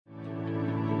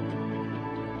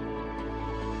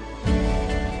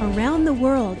around the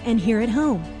world and here at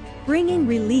home, bringing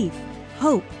relief,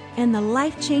 hope, and the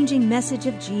life-changing message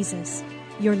of Jesus.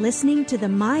 You're listening to the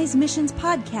Mize Missions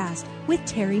Podcast with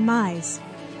Terry Mize.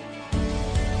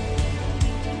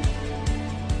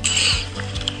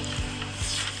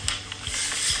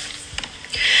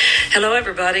 Hello,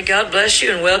 everybody. God bless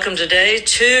you, and welcome today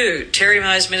to Terry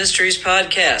Mize Ministries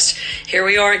podcast. Here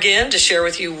we are again to share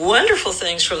with you wonderful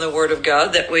things from the Word of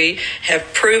God that we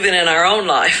have proven in our own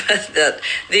life that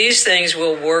these things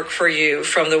will work for you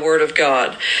from the Word of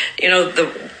God. You know,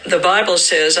 the Bible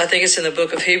says, I think it's in the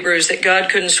book of Hebrews, that God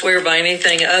couldn't swear by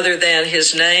anything other than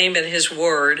His name and His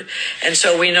Word. And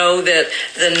so we know that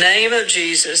the name of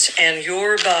Jesus and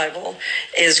your Bible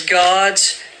is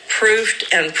God's proof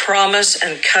and promise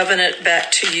and covenant back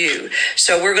to you.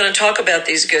 So we're going to talk about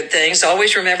these good things.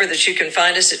 Always remember that you can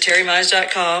find us at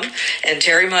terrymize.com and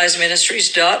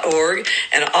terrymizeministries.org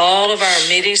and all of our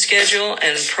meeting schedule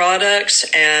and products,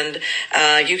 and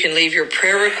you can leave your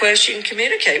prayer requests. You can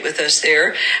communicate with us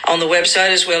there on the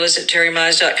website as well as at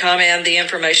terrymize.com, and the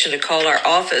information to call our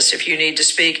office if you need to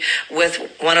speak with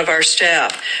one of our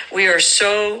staff. We are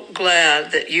so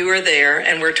glad that you are there,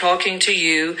 and we're talking to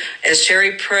you as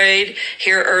Terry prayed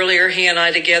here earlier, he and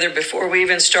I together, before we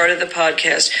even started the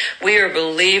podcast. We are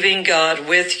believing God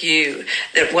with you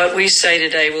that what we say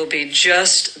today will be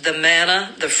just the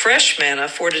manna, the fresh manna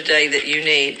for today that you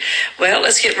need. Well,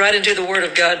 let's get right into the Word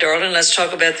of God, darling. Let's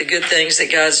talk about the good things that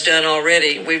God's done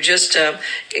already. We've just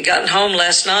gotten home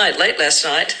late last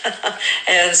night.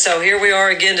 And so here we are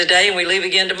again today, and we leave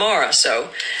again tomorrow. So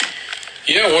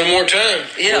yeah, one more time.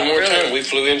 Really. We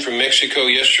flew in from Mexico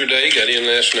yesterday, got in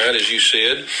last night, as you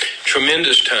said.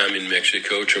 Tremendous time in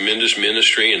Mexico, tremendous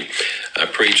ministry. And I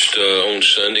preached on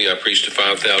Sunday. I preached to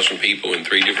 5,000 people in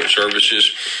 3 different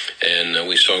services. And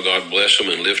we saw God bless them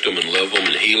and lift them and love them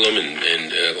and heal them.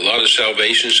 And a lot of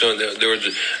salvations. So there was,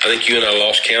 I think you and I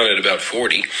lost count at about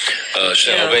 40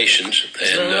 salvations.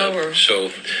 And so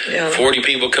 40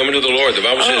 people coming to the Lord. The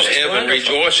Bible says heaven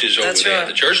rejoices over that. Right.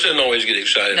 The church doesn't always get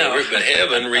excited over it, but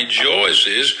heaven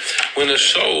rejoices when a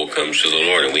soul comes to the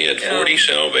Lord. And we had 40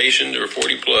 salvations, or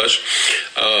 40 plus,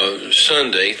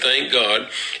 Sunday, thank God.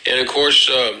 And of course,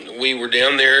 we were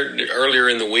down there earlier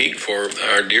in the week for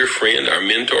our dear friend, our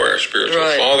mentor, our spiritual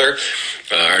father,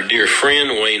 our dear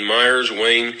friend, Wayne Myers.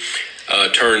 Wayne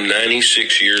turned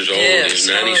 96 years old, his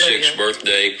 96th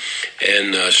birthday,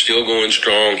 and still going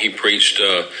strong. He preached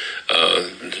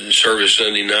service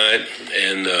Sunday night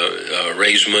and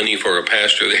raised money for a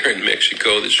pastor there in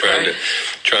Mexico that's trying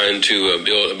to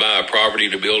buy a property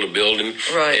to build a building.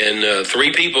 Right. And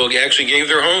 3 people actually gave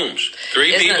their homes.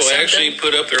 3 people actually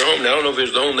put up their home. Now, I don't know if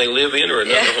it's the home they live in or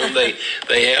another home they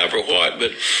have or what,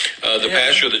 but the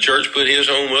pastor of the church put his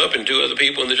home up, and 2 other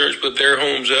people in the church put their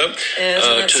homes up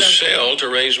to sell, to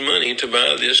raise money to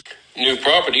buy this new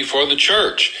property for the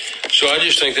church. So I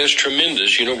just think that's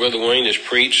tremendous. You know, Brother Wayne has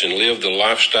preached and lived the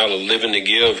lifestyle of living to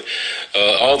give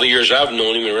all the years I've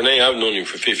known him. And Renee, I've known him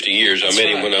for 50 years. I met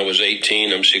him when I was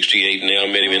 18. I'm 68 now. I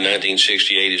met him in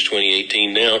 1968. It's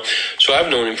 2018 now. So I've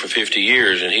known him for 50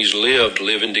 years, and he's lived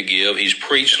living to give. He's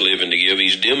preached living to give.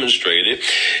 He's demonstrated.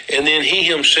 And then he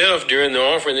himself, during the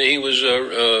offering that he was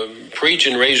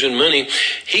preaching, raising money,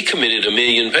 he committed $1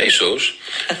 million pesos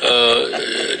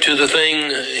to the thing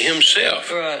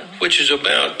himself, which is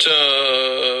about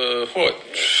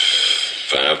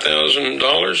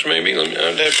 $5,000 maybe. I'd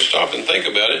have to stop and think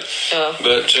about it.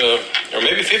 But or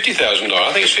maybe $50,000.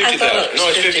 I think it's $50,000. No,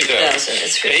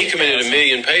 it's $50,000. He committed $1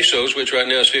 million pesos, which right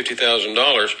now is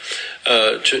 $50,000.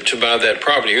 To buy that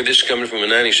property here. This is coming from a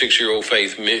 96-year-old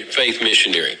faith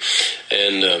missionary.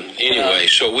 And anyway,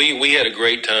 so we had a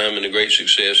great time and a great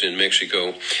success in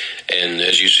Mexico. And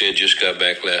as you said, just got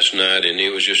back last night, and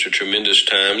it was just a tremendous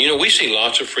time. You know, we see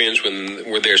lots of friends when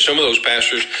we're there. Some of those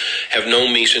pastors have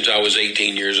known me since I was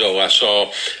 18 years old. I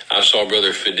saw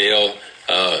Brother Fidel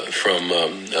from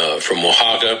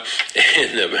Oaxaca,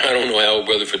 and I don't know how old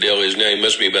Brother Fidel is now. He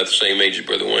must be about the same age as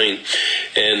Brother Wayne.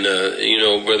 And you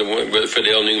know, Brother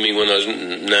Fidel knew me when I was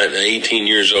 18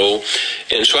 years old,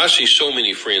 and so I see so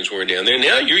many friends when we're down there.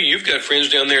 Now you've got friends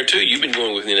down there too. You've been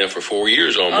going with me now for 4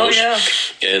 years almost. Oh, yeah.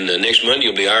 And next Monday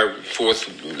will be our 4th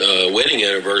wedding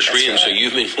anniversary. That's right. And so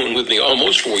you've been going with me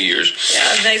almost 4 years.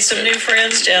 Yeah, I've made some new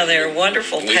friends down there.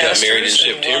 Wonderful pastors. We got married in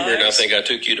September, and I think I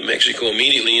took you to Mexico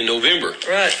immediately in November.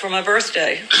 Right, for my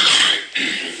birthday.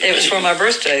 It was for my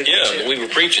birthday. Yeah, we were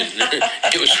preaching.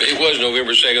 It was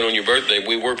November 2nd on your birthday.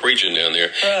 We were preaching down there.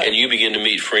 Right. And you begin to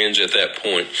meet friends at that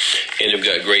point. And have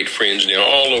got great friends now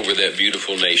all over that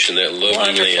beautiful nation, that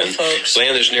lovely land. Folks.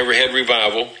 Land that's never had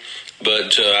revival.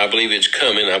 but I believe it's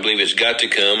coming. I believe it's got to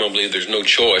come. I believe there's no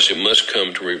choice. It must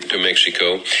come to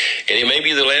Mexico. And it may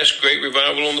be the last great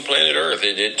revival on the planet Earth, but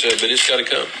it's got to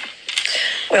come.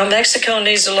 Well, Mexico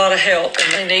needs a lot of help,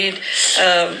 and they need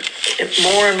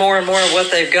more and more and more of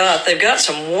what they've got. They've got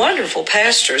some wonderful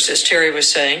pastors, as Terry was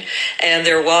saying, and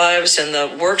their wives and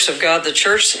the works of God. The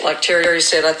church, like Terry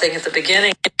said, I think at the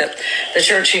beginning, the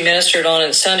church he ministered on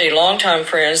in Sunday, longtime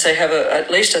friends, they have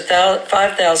at least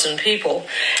 5,000 people,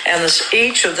 and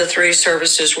each of the 3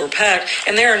 services were packed.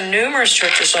 And there are numerous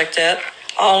churches like that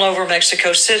all over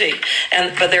Mexico City,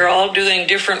 but they're all doing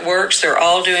different works. They're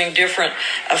all doing different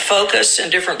focus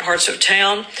in different parts of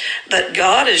town. But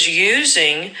God is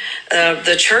using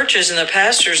the churches and the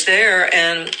pastors there,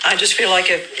 and I just feel like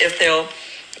if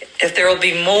there'll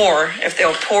be more, if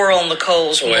they'll pour on the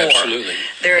coals more. Absolutely.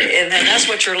 And that's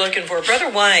what you're looking for. Brother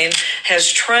Wayne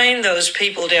has trained those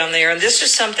people down there, and this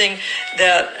is something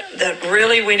that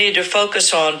really we need to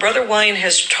focus on. Brother Wayne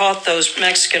has taught those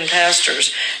Mexican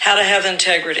pastors how to have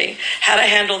integrity, how to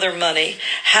handle their money,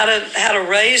 how to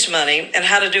raise money, and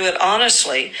how to do it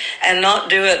honestly, and not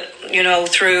do it,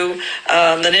 through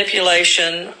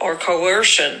manipulation or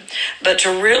coercion, but to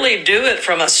really do it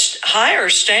from a higher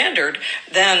standard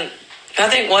than I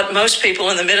think what most people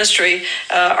in the ministry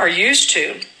are used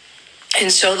to. And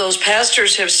so those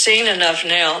pastors have seen enough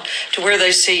now to where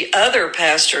they see other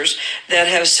pastors that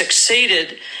have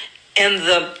succeeded in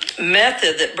the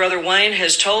method that Brother Wayne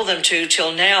has told them to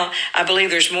till now. I believe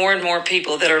there's more and more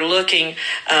people that are looking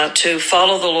to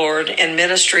follow the Lord in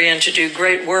ministry and to do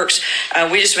great works.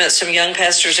 We just met some young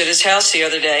pastors at his house the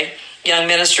other day, young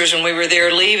ministers, and we were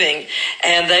there leaving,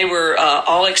 and they were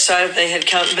all excited. They had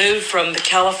moved from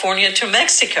California to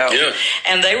Mexico,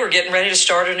 and they were getting ready to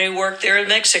start a new work there in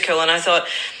Mexico. And I thought,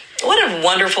 what a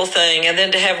wonderful thing. And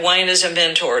then to have Wayne as a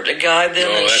mentor, to guide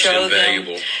them and show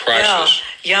invaluable. them. Priceless.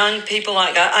 Young people,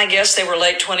 like I guess they were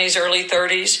late 20s, early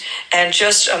 30s, and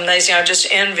just amazing. I just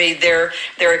envied their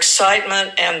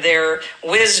excitement and their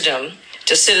wisdom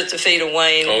to sit at the feet of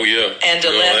Wayne and to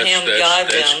let him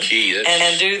guide them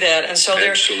and do that. And so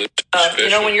they're,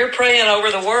 when you're praying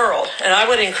over the world, and I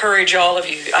would encourage all of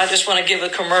you, I just want to give a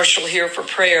commercial here for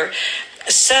prayer.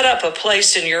 Set up a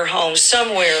place in your home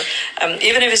somewhere,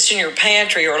 even if it's in your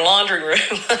pantry or laundry room.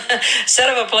 Set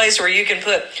up a place where you can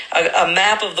put a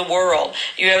map of the world.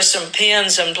 You have some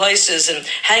pins and places, and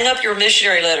hang up your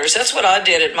missionary letters. That's what I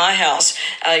did at my house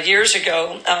years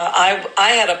ago. I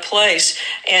had a place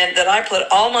and that I put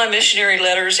all my missionary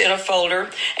letters in a folder,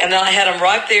 and then I had them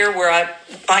right there where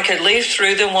I could leaf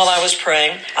through them while I was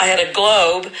praying. I had a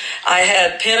globe. I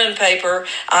had pen and paper.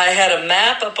 I had a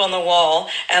map up on the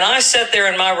wall, and I sat there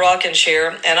in my rocking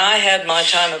chair, and I had my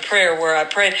time of prayer where I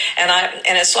prayed, and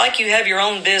it's like you have your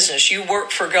own business. You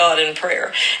work for God in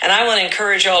prayer, and I want to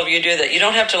encourage all of you to do that. You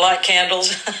don't have to light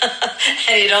candles,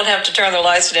 and you don't have to turn the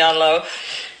lights down low.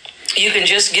 You can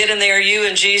just get in there, you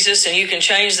and Jesus, and you can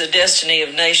change the destiny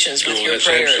of nations with your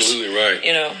prayers. That's absolutely right.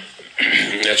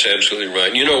 That's absolutely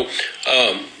right.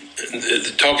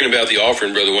 Talking about the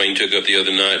offering Brother Wayne took up the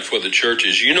other night for the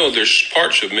churches, there's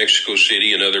parts of Mexico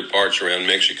City and other parts around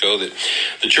Mexico that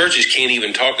the churches can't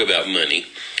even talk about money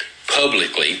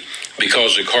publicly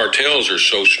because the cartels are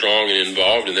so strong and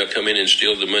involved, and they'll come in and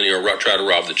steal the money or try to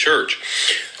rob the church.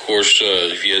 Of course,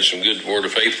 if you had some good Word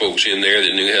of Faith folks in there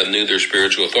that knew their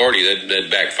spiritual authority,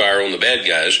 that'd backfire on the bad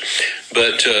guys.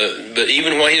 But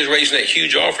even while he was raising that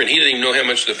huge offering, he didn't even know how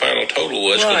much the final total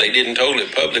was, because they didn't total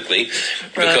it publicly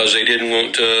because they didn't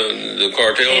want the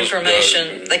cartels,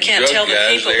 information. They can't tell the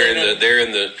people there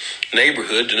in the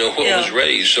neighborhood to know what was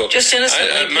raised. So just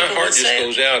innocently, my heart just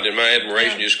goes out, and my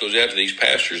admiration just goes out to these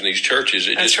pastors and these churches.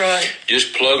 That's right.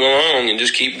 Just plug along and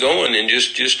just keep going, and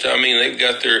they've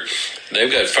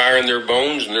got fire in their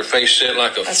bones and their face set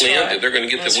like a flint. That they're going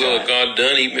to get the will of God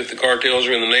done, even if the cartels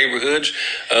are in the neighborhoods.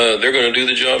 They're going to do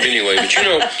the job anyway. But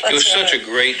it was such a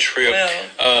great trip.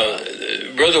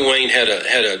 Brother Wayne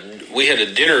we had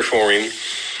a dinner for him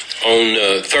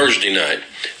on Thursday night,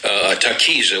 a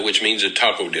taquiza, which means a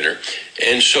taco dinner.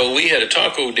 And so we had a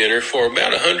taco dinner for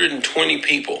about 120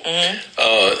 people,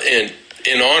 and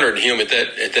honored him at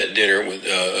that dinner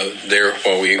there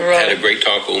while we had a great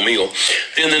taco meal.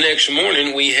 Then the next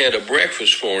morning we had a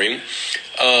breakfast for him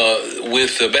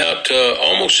with about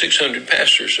almost 600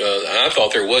 pastors. I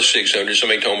thought there was 600.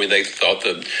 Somebody told me they thought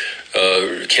the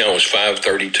count was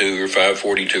 532 or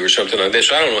 542 or something like that.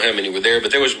 So I don't know how many were there,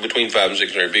 but there was between 500 and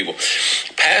 600 people.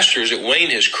 Pastors that Wayne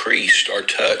has creased or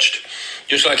touched,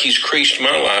 just like he's creased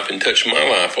my life and touched my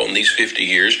life on these 50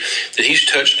 years, that he's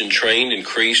touched and trained and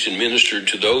creased and ministered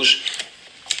to those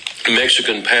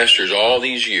Mexican pastors all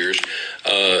these years,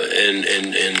 and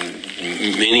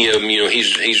many of them,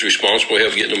 he's responsible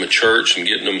for getting them a church and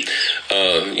getting them,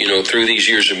 through these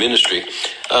years of ministry.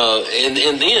 And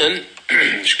then,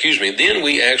 then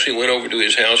we actually went over to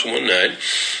his house one night,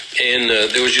 and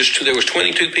there was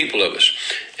 22 people of us.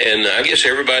 And I guess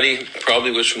everybody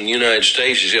probably was from the United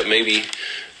States, except maybe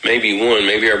one.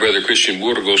 Maybe our brother Christian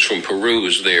Burgos from Peru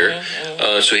was there.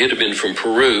 So he'd have been from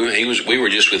Peru. We were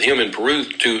just with him in Peru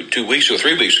 3 weeks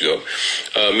ago,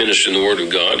 ministering the Word of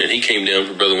God, and he came down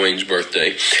for Brother Wayne's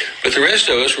birthday. But the rest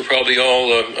of us were probably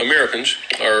all Americans,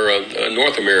 or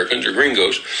North Americans, or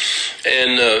gringos.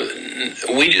 And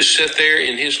we just sat there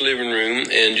in his living room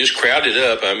and just crowded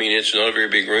up. I mean, it's not a very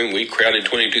big room. We crowded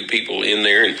 22 people in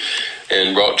there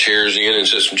and brought chairs in and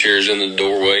set some chairs in the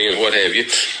doorway and what have you.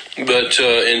 But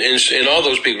and all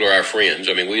those people are our friends.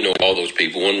 I mean, we know all those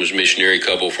people. One was a missionary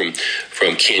couple from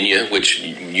Kenya, which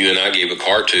you and I gave a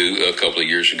car to a couple of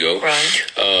years ago. Right.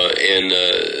 And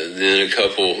then a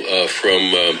couple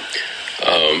from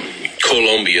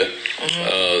Colombia,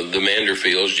 the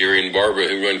Manderfields, Jerry and Barbara,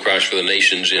 who run Christ for the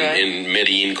Nations in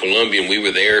Medellin, Colombia, and we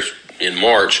were there in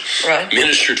March,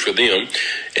 ministered for them.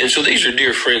 And so these are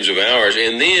dear friends of ours.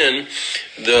 And then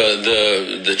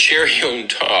the cherry on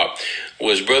top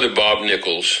was Brother Bob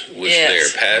Nichols was there.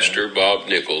 Pastor Bob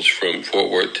Nichols from Fort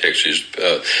Worth, Texas.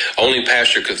 Only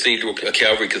pastor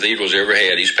Calvary Cathedral's ever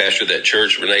had. He's pastored that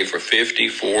church, Renee, for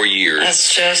 54 years.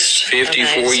 That's just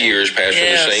 54 amazing. Years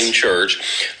pastoring the same church.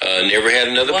 Never had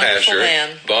another Wonderful pastor.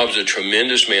 Man. Bob's a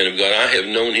tremendous man of God. I have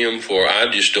known him for, I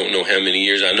just don't know how many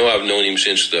years. I know I've known him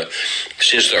since the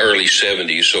early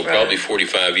 70s, so probably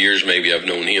 45 years maybe I've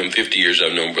known him. 50 years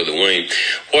I've known Brother Wayne.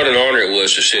 What an honor it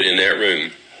was to sit in that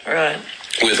room. Right.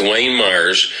 With Wayne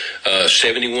Myers,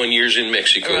 71 years in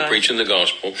Mexico, preaching the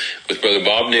gospel, with Brother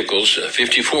Bob Nichols,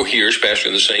 54 years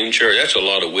pastoring the same church. That's a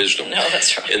lot of wisdom. No,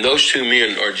 that's right. And those two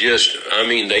men are just, I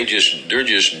mean, they're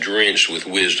just drenched with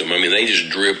wisdom. I mean, they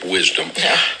just drip wisdom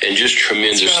and just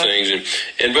tremendous things.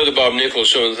 And Brother Bob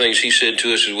Nichols, some of the things he said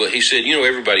to us is, well, he said,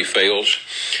 everybody fails.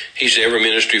 He said, every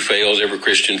ministry fails, every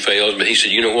Christian fails. But he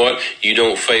said, you know what? You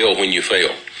don't fail when you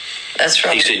fail. That's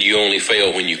right. He said, you only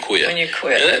fail when you quit. When you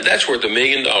quit. And that's worth $1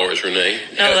 million, Renee.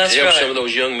 No, that's to help right. some of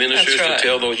those young ministers, to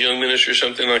tell those young ministers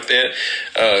something like that,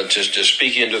 to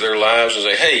speak into their lives and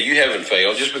say, hey, you haven't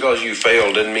failed. Just because you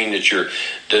failed doesn't mean that you're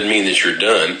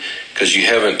done, because you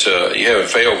haven't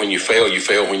failed when you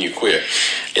fail when you quit.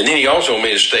 And then he also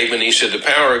made a statement. He said, the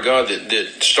power of God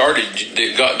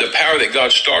the power that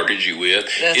God started you with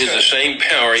is the same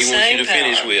power He wants you to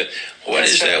finish with. What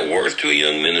is that worth to a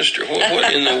young minister?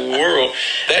 What in the world?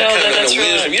 That kind of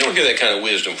wisdom. Right. You don't hear that kind of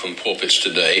wisdom from pulpits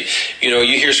today.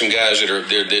 You hear some guys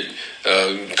that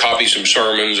copy some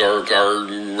sermons or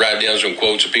write down some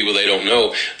quotes of people they don't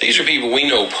know. These are people we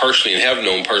know personally and have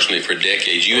known personally for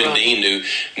decades. You and Dean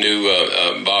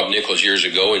knew Bob Nichols years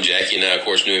ago, and Jackie and I, of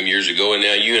course, knew him years ago, and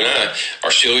now you and I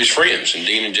are still his friends. And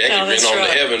Dean and Jackie have been on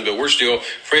to heaven, but we're still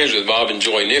friends with Bob and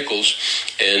Joy Nichols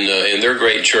and their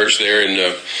great church there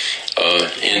in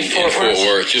Fort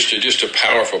Worth. Just a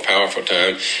powerful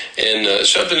time. And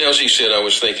something else he said I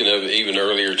was thinking of even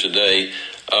earlier today.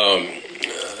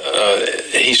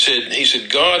 He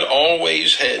said, God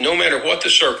always had, no matter what the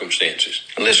circumstances,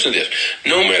 listen to this,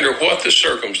 no matter what the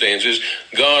circumstances,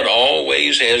 God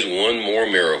always has one more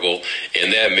miracle,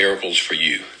 and that miracle's for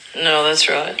you. No, that's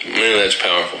right. Man, that's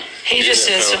powerful. He just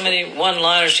said so many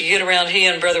one-liners. You get around he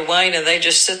and Brother Wayne, and they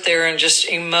just sit there and just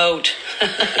emote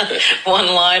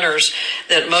one-liners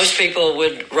that most people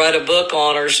would write a book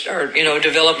on or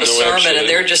develop a sermon, absolutely. And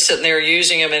they're just sitting there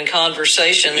using them in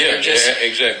conversation. Yeah, they're just,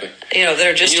 exactly.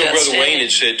 They're just Brother Wayne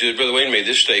had said to us, Brother Wayne made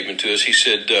this statement to us. He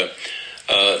said,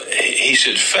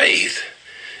 faith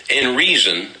and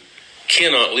reason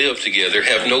cannot live together,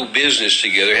 have no business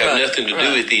together, have nothing to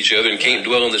do with each other, and can't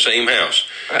dwell in the same house.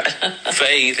 Right.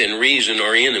 Faith and reason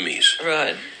are enemies.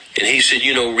 Right. And he said,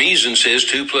 reason says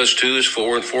 2 + 2 is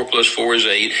 4, and 4 + 4 is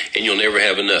 8, and you'll never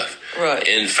have enough. Right.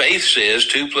 And faith says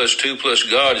 2 + 2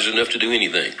 + God is enough to do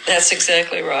anything. That's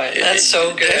exactly right. That's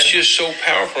so good. That's just so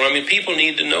powerful. I mean, people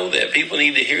need to know that. People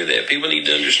need to hear that. People need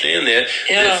to understand that.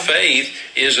 Yeah. That faith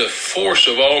is a force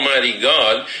of Almighty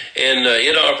God, and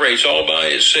it operates all by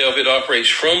itself. It operates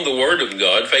from the Word of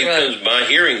God. Faith comes by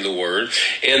hearing the Word,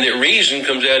 and that reason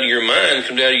comes out of your mind,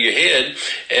 comes out of your head,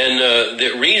 and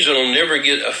that reason will never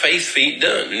get a faith feat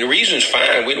done. And the reason's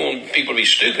fine. We don't want people to be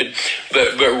stupid,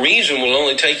 but reason will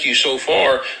only take you so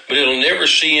far, but it'll never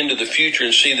see into the future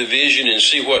and see the vision and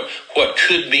see what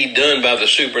could be done by the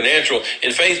supernatural.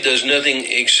 And faith does nothing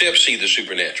except see the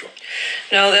supernatural.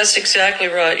 No, that's exactly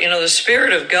right. The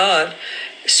Spirit of God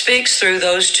speaks through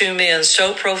those two men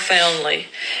so profoundly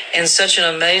in such an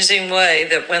amazing way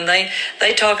that when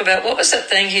they talk about, what was that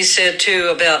thing he said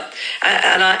too about,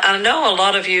 I know a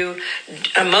lot of you,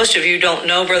 most of you don't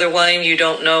know Brother Wayne, you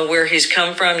don't know where he's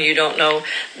come from, you don't know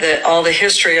all the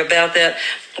history about that,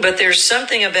 but there's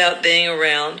something about being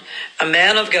around a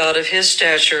man of God of his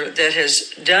stature that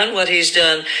has done what he's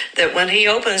done, that when he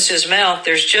opens his mouth,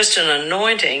 there's just an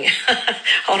anointing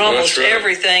on almost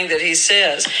everything that he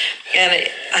says. And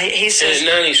he says... And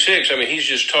at 96, I mean, he's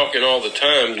just talking all the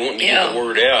time, wanting to get the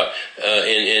word out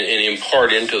and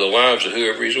impart into the lives of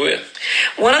whoever he's with.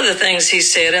 One of the things he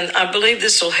said, and I believe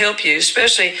this will help you,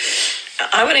 especially...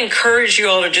 I would encourage you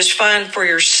all to just find for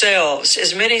yourselves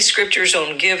as many scriptures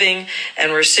on giving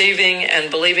and receiving and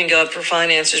believing God for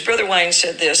finances. Brother Wayne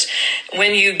said this,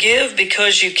 when you give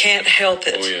because you can't help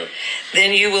it,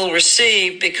 then you will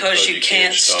receive because you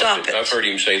can't stop it. I've heard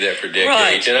him say that for decades,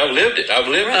 right. And I've lived it.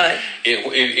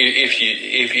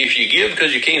 If you give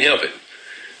because you can't help it,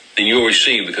 then you'll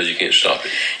receive because you can't stop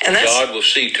it. And God will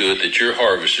see to it that your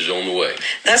harvest is on the way.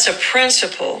 That's a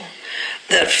principle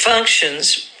that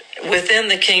functions within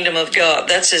the kingdom of God.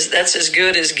 That's as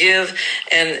good as give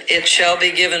and it shall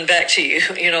be given back to you.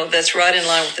 You know, that's right in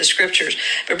line with the scriptures.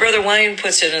 But Brother Wayne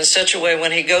puts it in such a way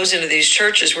when he goes into these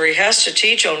churches where he has to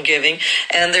teach on giving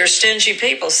and there's stingy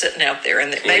people sitting out there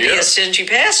and maybe a stingy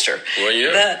pastor.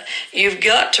 But you've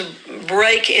got to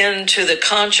break into the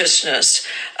consciousness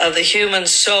of the human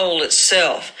soul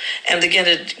itself and begin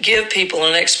to give people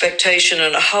an expectation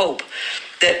and a hope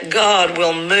that God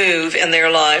will move in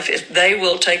their life if they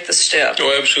will take the step.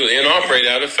 Oh, absolutely. And operate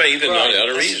out of faith and not out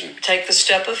of reason. Take the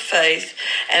step of faith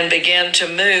and begin to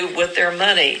move with their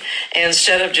money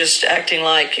instead of just acting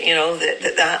like, you know,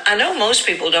 I know most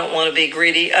people don't want to be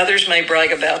greedy. Others may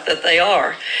brag about that they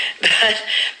are. But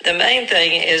the main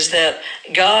thing is that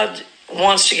God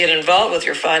wants to get involved with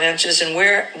your finances, and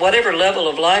whatever level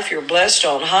of life you're blessed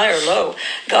on, high or low,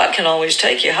 God can always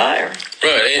take you higher.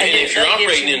 Right, and if you're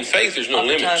operating in faith, there's no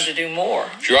limits. Time to do more.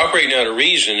 If you're operating out of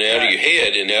reason, out of your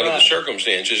head, and out of the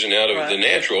circumstances, and out of the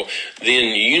natural,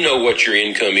 then you know what your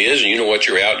income is, and you know what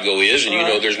your outgo is, and you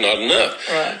know there's not enough.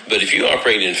 Right. But if you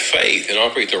operate in faith, and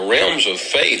operate the realms of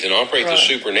faith, and operate the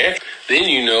supernatural, then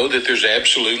you know that there's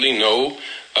absolutely no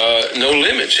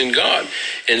limits in God.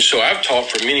 And so I've taught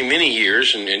for many, many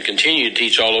years and continue to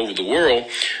teach all over the world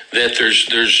that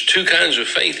there's two kinds of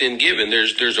faith in giving.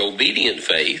 There's obedient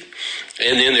faith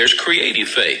and then there's creative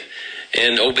faith.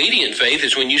 And obedient faith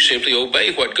is when you simply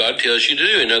obey what God tells you to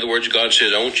do. In other words, God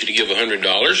says, I want you to give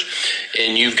 $100,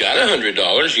 and you've got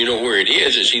 $100. You know where it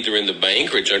is. It's either in the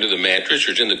bank, or it's under the mattress,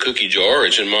 or it's in the cookie jar, or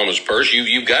it's in Mama's purse.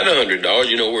 You've got $100.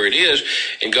 You know where it is.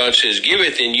 And God says, give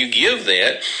it, and you give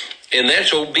that. And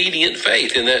that's obedient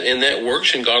faith, and that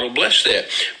works, and God will bless that.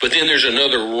 But then there's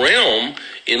another realm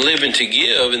in living to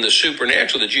give in the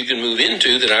supernatural that you can move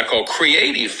into that I call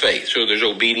creative faith. So there's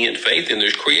obedient faith and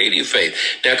there's creative faith.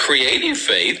 Now, creative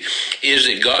faith is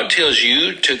that God tells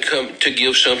you to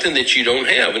give something that you don't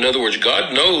have. In other words,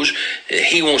 God knows that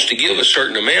He wants to give a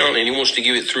certain amount and He wants to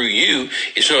give it through you.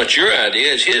 It's not your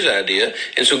idea, it's His idea.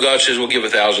 And so God says, well, give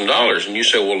 $1,000. And you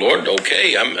say, well, Lord,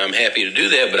 okay, I'm happy to do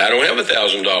that, but I don't have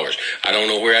 $1,000. I don't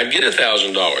know where I'd get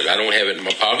 $1,000. I don't have it in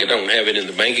my pocket. I don't have it in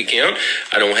the bank account.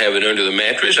 I don't have it under the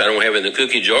mattress. I don't have it in the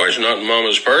cookie jar. It's not in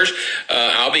Mama's purse.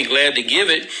 I'll be glad to give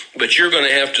it, but you're going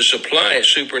to have to supply it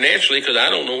supernaturally because I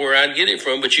don't know where I'd get it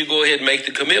from. But you go ahead and make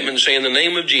the commitment and say, in the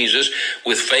name of Jesus,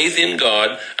 with faith in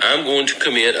God, I'm going to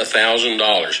commit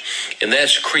 $1,000. And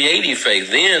that's creative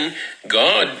faith. Then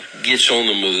God gets on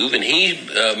the move and He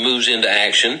moves into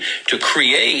action to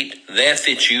create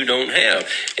that you don't have.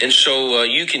 And so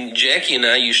Jackie and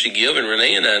I used to give, and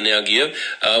Renee and I now give.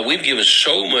 We've given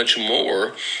so much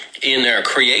more in our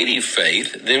creative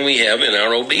faith than we have in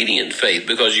our obedient faith,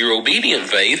 because your obedient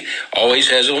faith always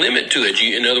has a limit to it.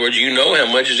 In other words, you know how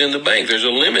much is in the bank. There's a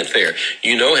limit there.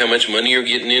 You know how much money you're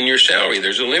getting in your salary.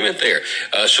 There's a limit there.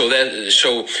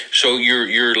 So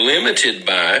you're limited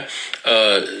by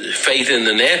faith in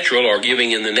the natural, or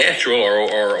giving in the natural,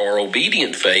 or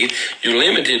obedient faith. You're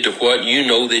limited to what you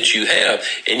know that you have.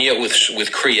 And yet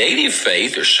with creative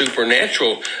faith or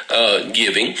supernatural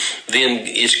giving, then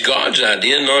it's God's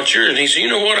idea, not yours. And He said, you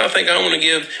know what, I think I want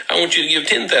you to give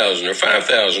 10,000 or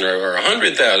 5,000 or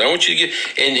 100,000. I want you to give,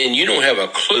 and you don't have a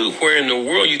clue where in the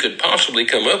world you could possibly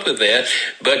come up with that,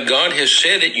 but God has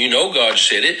said it, you know God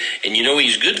said it, and you know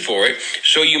He's good for it,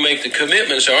 so you make the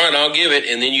commitment, say, all right, I'll give it,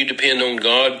 and then you depend on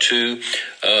God to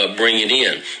bring it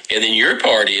in. And then your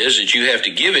part is that you have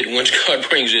to give it. Once God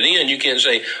brings it in, you can't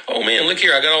say, oh man, look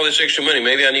here, I got all this extra money.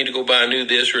 Maybe I need to go buy a new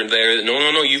this or that.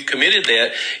 No. You've committed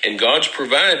that, and God's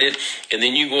provided it, and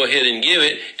then you go ahead and give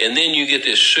it, and then you get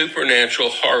this supernatural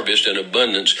harvest and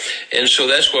abundance. And so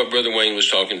that's what Brother Wayne was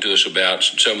talking to us about,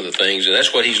 some of the things, and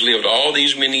that's what he's lived all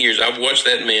these many years. I've watched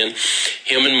that man,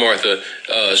 him and Martha,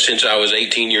 since I was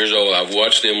 18 years old. I've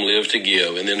watched them live to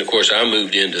give. And then, of course, I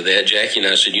moved into that. Jackie and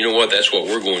I said, you know what, that's what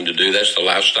we're going to do. That's the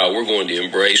lifestyle we're going to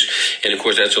embrace. And, of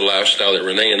course, that's a lifestyle that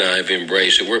Renee and I have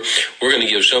embraced. And we're going to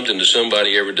give something to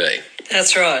somebody every day.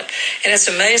 That's right. And it's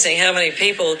amazing how many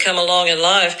people come along in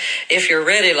life, if you're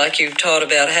ready, like you taught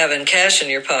about having cash in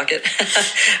your pocket.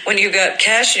 When you've got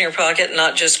cash in your pocket,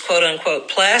 not just quote-unquote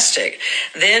plastic,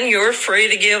 then you're free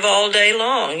to give all day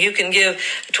long. You can give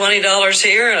 $20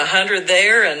 here and $100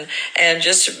 there, and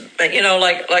just,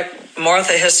 like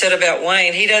Martha has said about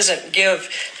Wayne, he doesn't give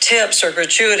tips or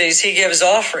gratuities, he gives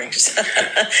offerings.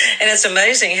 And it's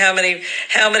amazing how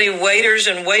many waiters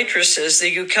and waitresses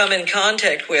that you come in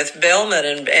contact with,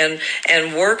 bellmen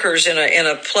and workers in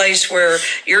a place where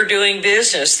you're doing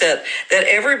business, that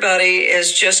everybody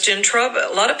is just in trouble.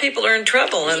 A lot of people are in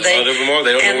trouble, and a lot of them are.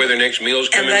 They don't know where their next meal is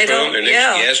coming from. Their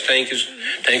next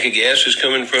tank of gas is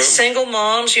coming from. Single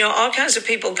moms, all kinds of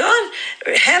people. God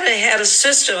had a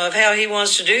system of how he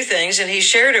wants to do things, and he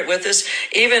shared it with us,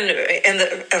 even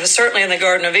certainly in the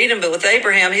Garden of Eden, but with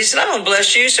Abraham, he said, I'm going to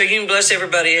bless you so you can bless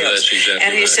everybody else. That's exactly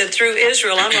and he said, through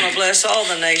Israel, I'm going to bless all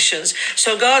the nations.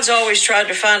 So God's always tried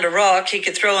to find a rock he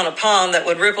could throw in a pond that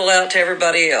would ripple out to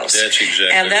everybody else. That's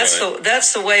exactly and right.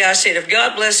 That's the way I see it. If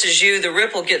God blesses you, the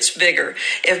ripple gets bigger.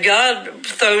 If God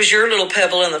throws your little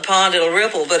pebble in the pond, it'll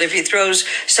ripple. But if he throws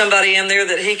somebody in there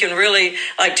that he can really,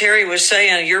 like Terry was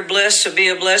saying, you're blessed to be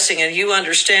a blessing, and you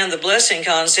understand the blessing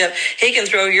concept, he can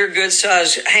throw your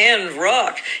good-sized hand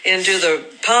rock into the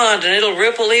pond and it'll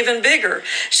ripple even bigger.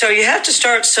 So you have to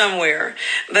start somewhere,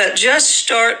 but just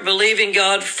start believing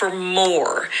God for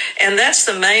more. And that's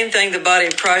the main thing the body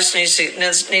of Christ needs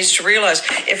to realize.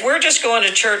 If we're just going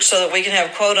to church so that we can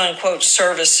have quote-unquote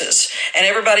services, and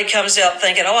everybody comes out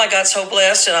thinking, oh, I got so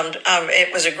blessed and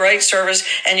it was a great service,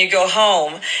 and you go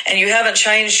home and you haven't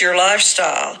changed your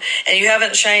lifestyle, and you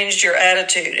haven't changed your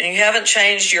attitude, and you haven't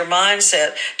changed your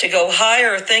mindset to go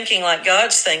higher, thinking like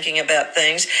God's thinking about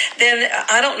things, then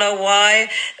I don't know why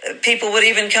people would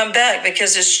even come back,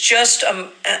 because it's just a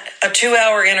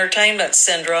 2-hour entertainment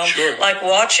syndrome, sure, like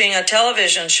watching a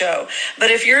television show.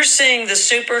 But if you're seeing the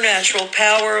supernatural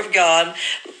power of God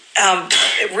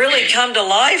really come to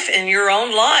life in your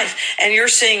own life, and you're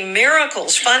seeing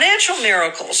miracles, financial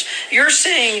miracles, you're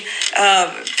seeing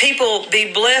people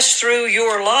be blessed through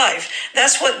your life.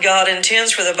 That's what God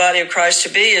intends for the body of Christ to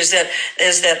be, is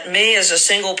that me as a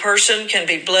single person can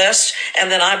be blessed, and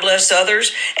then I bless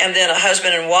others, and then a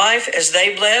husband and wife, as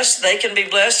they bless, they can be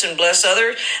blessed and bless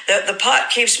others. That the pot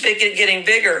keeps getting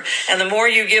bigger, and the more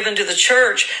you give into the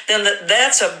church, then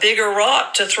that's a bigger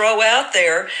rock to throw out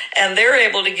there, and they're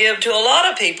able to give to a lot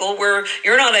of people where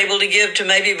you're not able to give to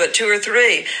maybe but 2 or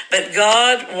 3. But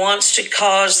God wants to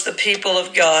cause the people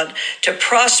of God to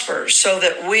prosper so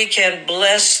that we can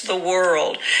bless the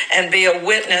world and be a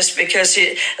witness, because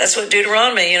that's what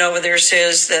Deuteronomy, over there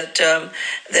says, that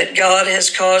God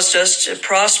has caused us to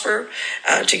prosper,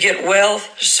 to get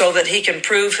wealth, so that he can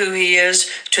prove who he is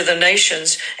to the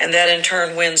nations, and that in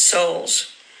turn wins souls.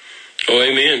 Oh,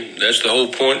 amen. That's the whole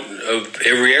point of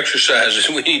every exercise, is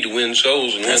we need to win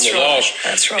souls and win the lost.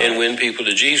 That's right. And win people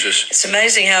to Jesus. It's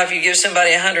amazing how if you give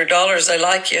somebody $100, they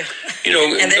like you.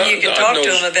 And then you can talk to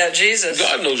them about Jesus.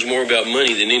 God knows more about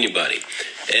money than anybody.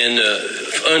 And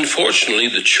unfortunately,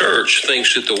 the church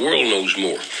thinks that the world knows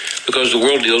more, because the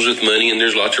world deals with money, and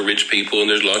there's lots of rich people, and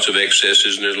there's lots of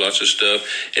excesses, and there's lots of stuff.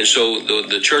 And so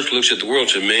the church looks at the world and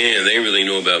says, man, they really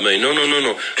know about money. No.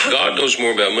 God knows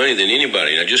more about money than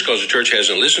anybody. Now, just because the church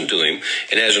hasn't listened to him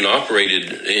and hasn't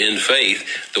operated in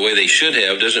faith the way they should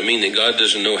have, doesn't mean that God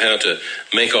doesn't know how to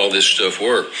make all this stuff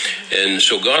work. And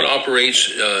so God operates,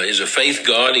 is a faith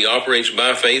God. He operates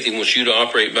by faith. He wants you to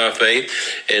operate by faith.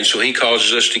 And so he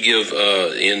causes us to give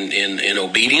in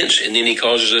obedience, and then he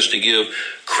causes us to give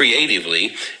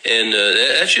creatively, and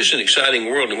that's just an exciting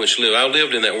world in which to live. I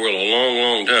lived in that world a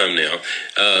long time now,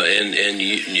 and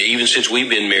even since we've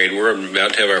been married, we're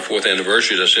about to have our 4th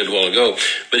anniversary, as I said a while ago,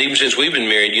 but even since we've been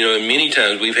married, many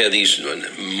times we've had these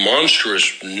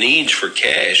monstrous needs for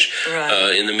cash,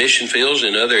 right, in the mission fields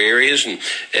and other areas,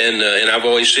 and I've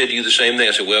always said to you the same thing.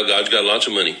 I said, well, God's got lots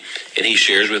of money, and he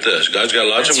shares with us. God's got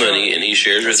lots of money, and he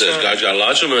shares with us. God's got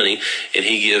lots of money, and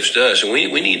he gives to us. And we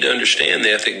need to understand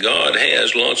that God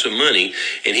has lots of money,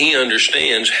 and he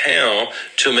understands how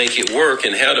to make it work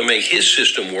and how to make his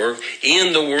system work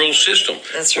in the world system.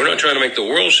 That's We're right. not trying to make the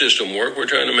world system work. We're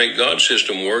trying to make God's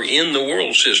system work in the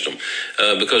world system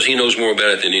because he knows more about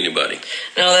it than anybody.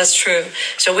 No, that's true.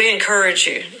 So we encourage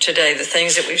you today, the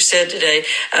things that we've said today,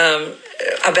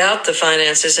 about the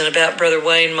finances and about Brother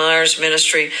Wayne Meyer's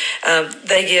ministry.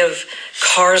 They give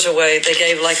cars away. They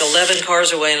gave like 11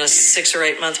 cars away in a 6 or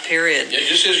 8 month period. Yeah,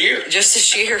 just this year. Just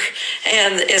this year.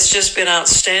 And it's just been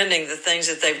outstanding, the things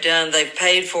that they've done. They've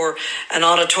paid for an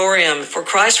auditorium for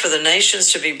Christ for the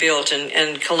Nations to be built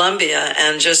in Colombia,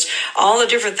 and just all the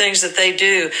different things that they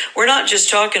do. We're not just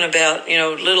talking about,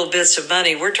 little bits of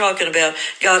money. We're talking about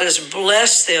God has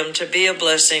blessed them to be a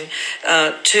blessing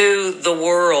to the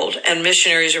world and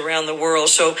missionaries around the world.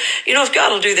 So, if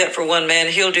God will do that for one man,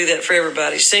 he'll do that for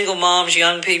everybody. Single moms,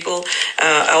 young people,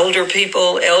 older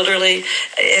people, elderly.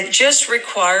 It just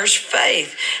requires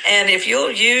faith. And if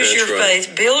you'll use your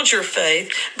faith, build your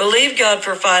faith, believe God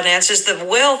for finances, the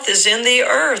wealth is in the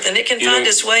earth and it can find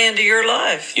its way into your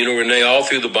life. Renee, all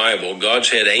through the Bible, God's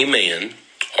had a man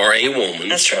or a woman,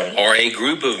 that's right, or a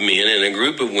group of men and a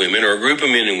group of women, or a group of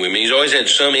men and women. He's always had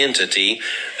some entity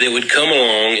that would come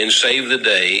along and save the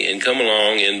day, and come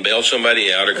along and bail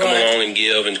somebody out, or come along and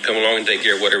give, and come along and take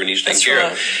care of whatever needs taken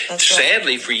care of.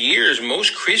 Sadly, for years,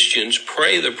 most Christians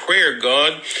pray the prayer,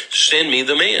 God, send me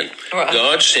the man.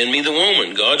 God, send me the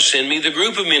woman. God, send me the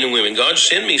group of men and women. God,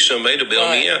 send me somebody to bail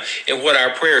me out. And what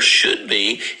our prayer should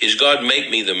be is, God, make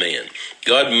me the man.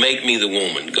 God, make me the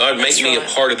woman. God, make me a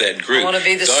part of that group. I want to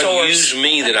be the God, source. use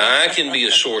me that I can be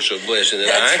a source of blessing, that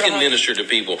I can minister to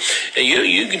people. And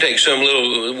you can take some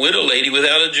little widow lady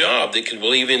without a job that can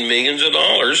believe in millions of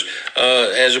dollars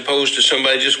as opposed to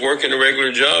somebody just working a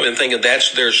regular job and thinking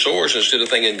that's their source instead of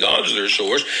thinking God's their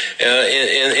source.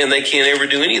 And they can't ever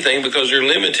do anything because they're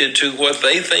limited to what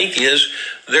they think is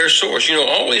their source.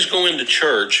 Always go into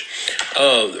church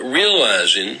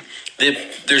realizing that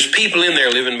there's people in there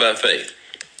living by faith.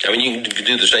 I mean, you can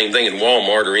do the same thing in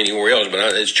Walmart or anywhere else,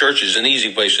 but church is an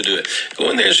easy place to do it. Go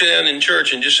in there and sit down in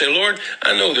church and just say, Lord,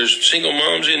 I know there's single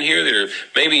moms in here that are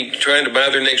maybe trying to buy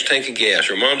their next tank of gas,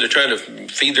 or moms that are trying to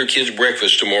feed their kids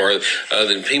breakfast tomorrow,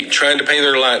 the people trying to pay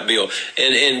their light bill.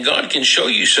 And God can show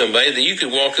you somebody that you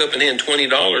could walk up and hand $20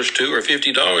 to or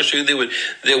 $50 to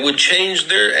that would change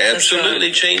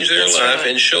change their life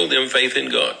and show them faith in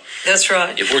God. That's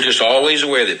right. If we're just always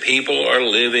aware that people are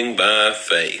living by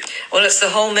faith. Well, it's the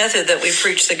whole method that we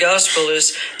preach the gospel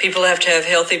is people have to have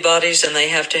healthy bodies and they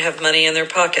have to have money in their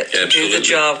pocket to do the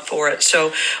job for it.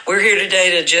 So we're here today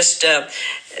to just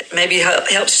maybe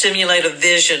help stimulate a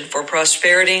vision for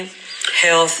prosperity,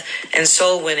 health, and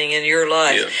soul winning in your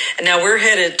life. Yeah. And now we're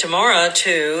headed tomorrow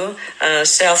to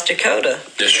South Dakota.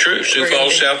 That's true. Sioux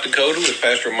Falls, South Dakota, with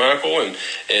Pastor Michael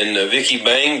and Vicki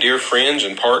Bang, dear friends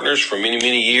and partners for many,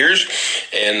 many years.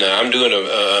 And I'm doing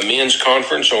a men's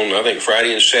conference on, I think,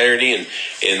 Friday and Saturday, and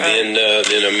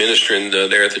then I'm ministering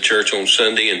there at the church on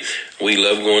Sunday. And we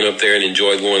love going up there and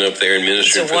enjoy going up there and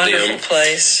ministering for them. It's a wonderful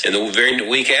place. And the very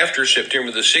week after,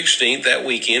 September the 16th, that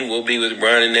weekend, we'll be with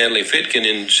Brian and Natalie Fitkin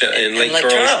in Lake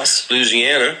Charles,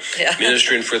 Louisiana,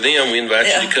 ministering for them. We invite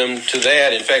you to come to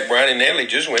that. In fact, Brian and Natalie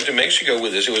just went to Mexico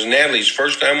with us. It was Natalie's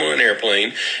first time on an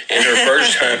airplane and her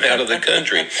first time out of the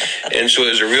country. And so it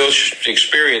was a real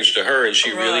experience to her, and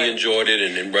she really enjoyed it.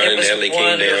 And Brian and Natalie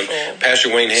came down. Pastor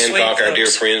Wayne Hancock, our dear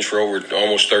friends for over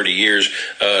almost 30 years,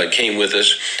 came with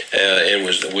us and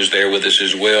was there with us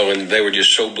as well. And they were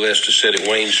just so blessed to sit at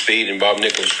Wayne's feet and Bob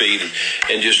Nichols' feet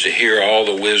and just to hear all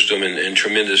the wisdom and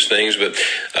tremendous things. But,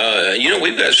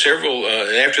 we've got several.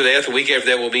 After that, the week after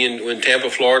that, we'll be in Tampa,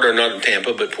 Florida, or not in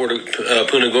Tampa, but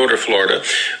Punta Gorda, Florida,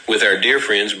 with our dear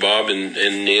friends Bob and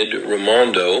Ned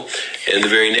Raimondo. And the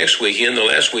very next weekend, the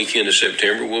last weekend of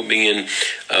September, we'll be in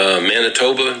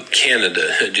Manitoba,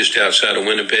 Canada, just outside of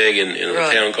Winnipeg, in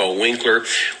a town called Winkler,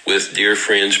 with dear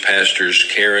friends, pastors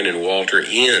Karen and Walter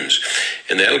Inns.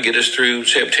 And that'll get us through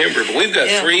September. But we've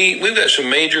got we've got some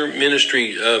major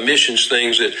ministry missions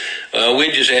things that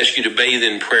we just ask you to bathe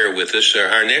in prayer with us.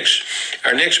 Our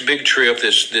next big trip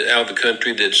that's out of the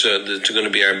country that's going to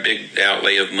be our big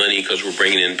outlay of money, because we're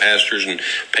bringing in pastors and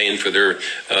paying for their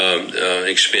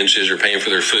expenses or paying for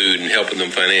their food and helping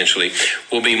them financially,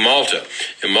 will be Malta.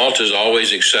 And Malta is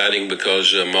always exciting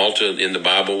because Malta in the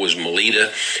Bible was Melita.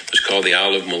 It was called the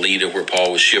Isle of Melita, where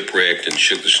Paul was shipwrecked and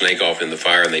shook the snake off in the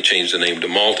fire, and they changed the name to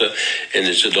Malta. And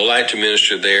it's a delight to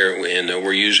minister there. And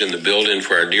we're using the building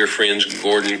for our dear friends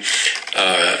Gordon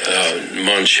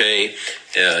Monche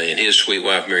and his sweet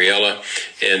wife Mariella,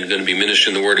 and going to be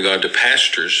ministering the Word of God to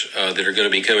pastors that are going to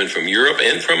be coming from Europe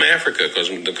and from Africa,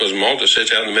 because Malta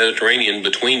sits out in the Mediterranean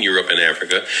between Europe and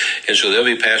Africa, and so there'll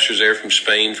be pastors there from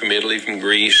Spain, from Italy, from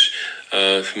Greece,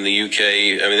 from the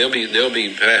UK. I mean, there'll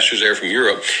be pastors there from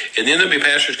Europe, and then there'll be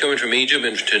pastors coming from Egypt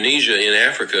and Tunisia in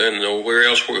Africa, and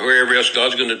wherever else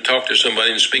God's going to talk to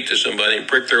somebody and speak to somebody and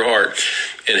prick their heart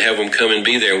and have them come and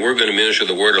be there. And we're going to minister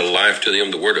the word of life to them,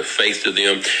 the word of faith to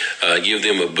them, give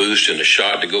them a boost and a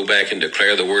shot to go back and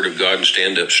declare the word of God and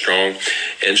stand up strong.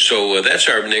 And so that's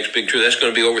our next big trip. That's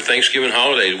going to be over Thanksgiving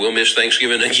holidays. We'll miss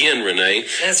Thanksgiving again, Renee.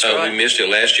 That's right. We missed it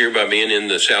last year by being in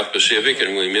the South Pacific,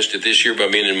 and we missed it this year by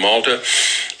being in Malta.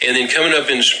 And then coming up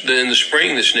in the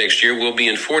spring this next year, we'll be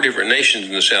in 4 different nations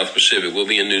in the South Pacific. We'll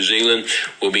be in New Zealand,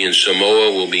 we'll be in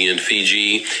Samoa, we'll be in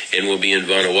Fiji, and we'll be in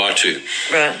Vanuatu.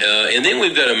 Right. And then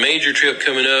we've got a major trip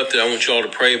coming up that I want you all to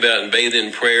pray about and bathe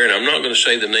in prayer. And I'm not going to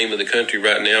say the name of the country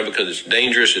right now because it's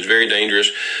dangerous. It's very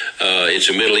dangerous. It's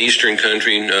a Middle Eastern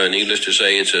country. Needless to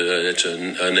say, it's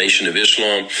a nation of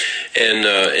Islam.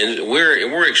 And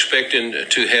we're expecting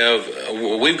to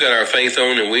have, we've got our faith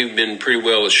on, and we've been pretty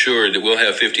well assured that we'll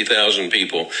have 50,000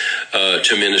 people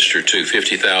to minister to,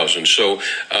 50,000. So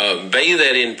bathe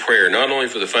that in prayer, not only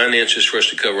for the finances for us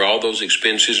to cover all those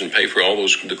expenses and pay for all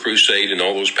the crusade and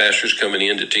all those pastors coming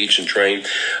in to teach and train,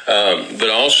 but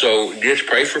also just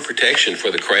pray for protection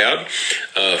for the crowd,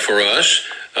 for us.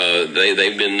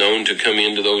 They've been known to come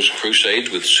into those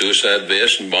crusades with suicide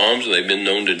vests and bombs, and they've been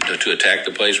known to attack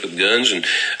the place with guns. And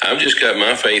I've just got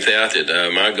my faith out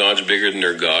that my God's bigger than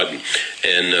their God,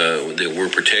 and that we're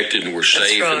protected and we're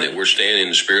safe, and that we're standing in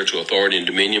the spiritual authority and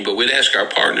dominion. But we'd ask our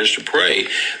partners to pray.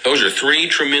 Those are 3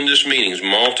 tremendous meetings: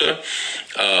 Malta,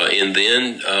 and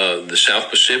then the South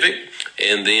Pacific,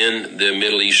 and then the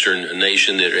Middle Eastern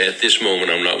nation that at this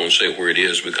moment I'm not going to say where it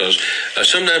is, because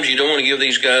sometimes you don't want to give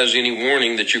these guys any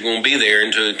warning that you're going to be there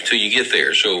until you get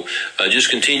there. So just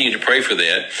continue to pray for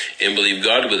that and believe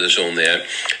God with us on that.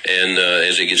 And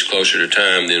as it gets closer to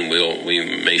time, then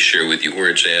we may share with you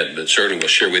where it's at, but certainly we'll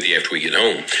share with you after we get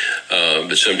home.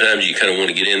 But sometimes you kind of want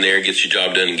to get in there, get your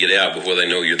job done, and get out before they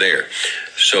know you're there.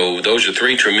 So those are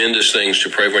 3 tremendous things to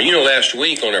pray for. And last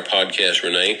week on our podcast,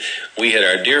 Renee, we had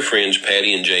our dear friends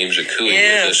Patty and James Akui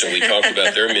with us, and we talked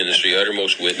about their ministry,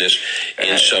 Uttermost Witness,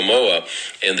 in Samoa,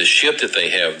 and the ship that they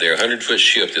have there, 100-foot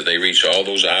ship that they reach all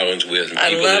those islands with, and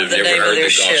people that have never heard the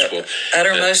gospel.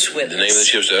 Uttermost Witness. The name of the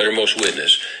ship is the Uttermost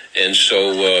Witness. And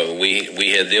so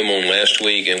we had them on last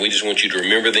week, and we just want you to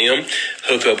remember them,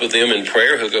 hook up with them in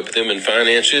prayer, hook up with them in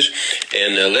finances,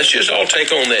 and let's just all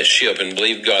take on that ship and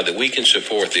believe God that we can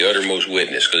support the Uttermost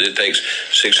Witness, because it takes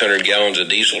 600 gallons of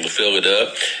diesel to fill it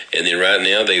up, and then right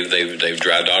now they've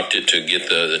dry docked it to get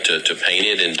to paint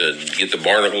it and to get the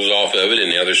barnacles off of it,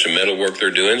 and now there's some metal work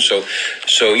they're doing. So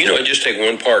it just take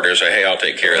one partner and say, hey, I'll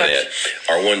take care of that,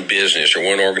 or one business, or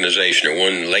one organization, or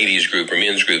one ladies group or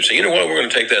men's group. So you know what, we're going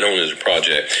to take that on as a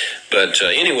project. But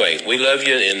anyway, we love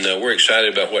you, and we're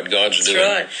excited about what God's doing.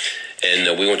 Right.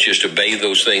 And we want you just to bathe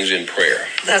those things in prayer.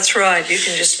 That's right. You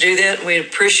can just do that. We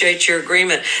appreciate your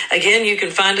agreement. Again, you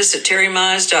can find us at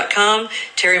terrymize.com,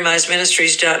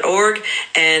 terrymizeministries.org,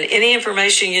 and any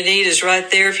information you need is right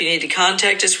there. If you need to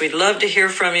contact us, we'd love to hear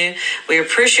from you. We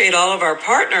appreciate all of our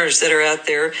partners that are out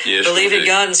there, believing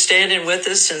God and standing with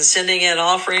us and sending in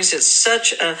offerings. It's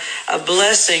such a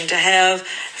blessing to have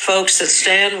folks that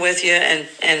stand with you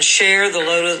and share the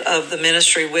load of the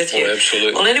ministry with you. Oh,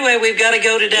 absolutely. Well, anyway, we've got to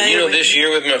go today. And this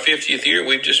year with my 50th year,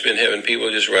 we've just been having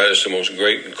people just write us the most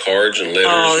great cards and letters.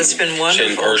 Oh, it's been wonderful.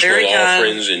 Send personal very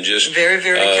offerings kind. And just very,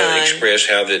 very kind. Express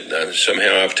how that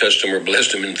somehow I've touched them or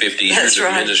blessed them in 50 years of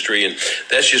ministry. And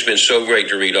that's just been so great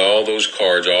to read all those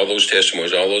cards, all those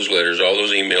testimonies, all those letters, all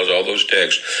those emails, all those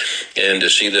texts, and to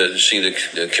see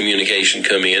the communication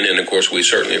come in. And of course, we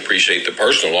certainly appreciate the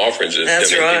personal offerings.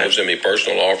 That's right. People send me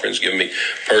personal offerings, give me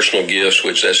personal gifts,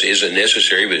 which isn't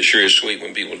necessary, but it sure is sweet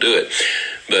when people do it.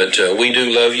 But we do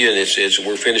love you, and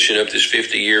we're finishing up this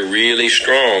 50 year really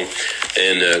strong,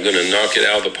 and going to knock it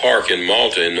out of the park in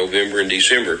Malta in November and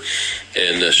December.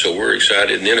 And so we're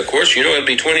excited. And then, of course, it'll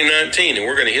be 2019, and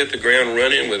we're going to hit the ground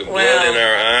running with blood in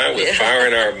our eye, with fire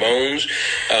in our bones,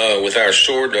 with our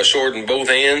sword in both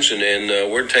hands, and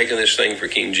we're taking this thing for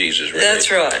King Jesus. Right? That's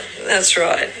right. That's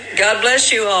right. God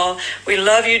bless you all. We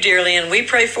love you dearly, and we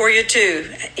pray for you, too.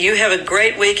 You have a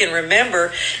great week, and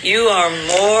remember, you are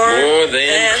more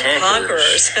than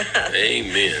conquerors.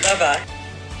 Amen. Bye-bye.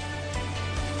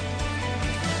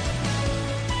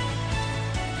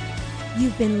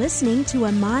 You've been listening to a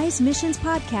Mize Missions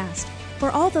podcast.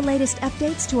 For all the latest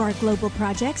updates to our global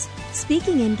projects,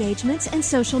 speaking engagements, and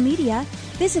social media,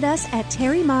 visit us at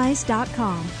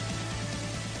terrymize.com.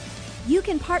 You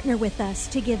can partner with us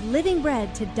to give living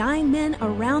bread to dying men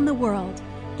around the world.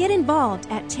 Get involved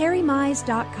at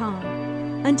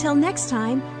terrymize.com. Until next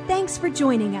time, thanks for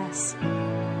joining us.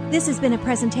 This has been a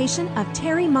presentation of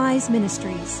Terry Mize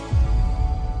Ministries.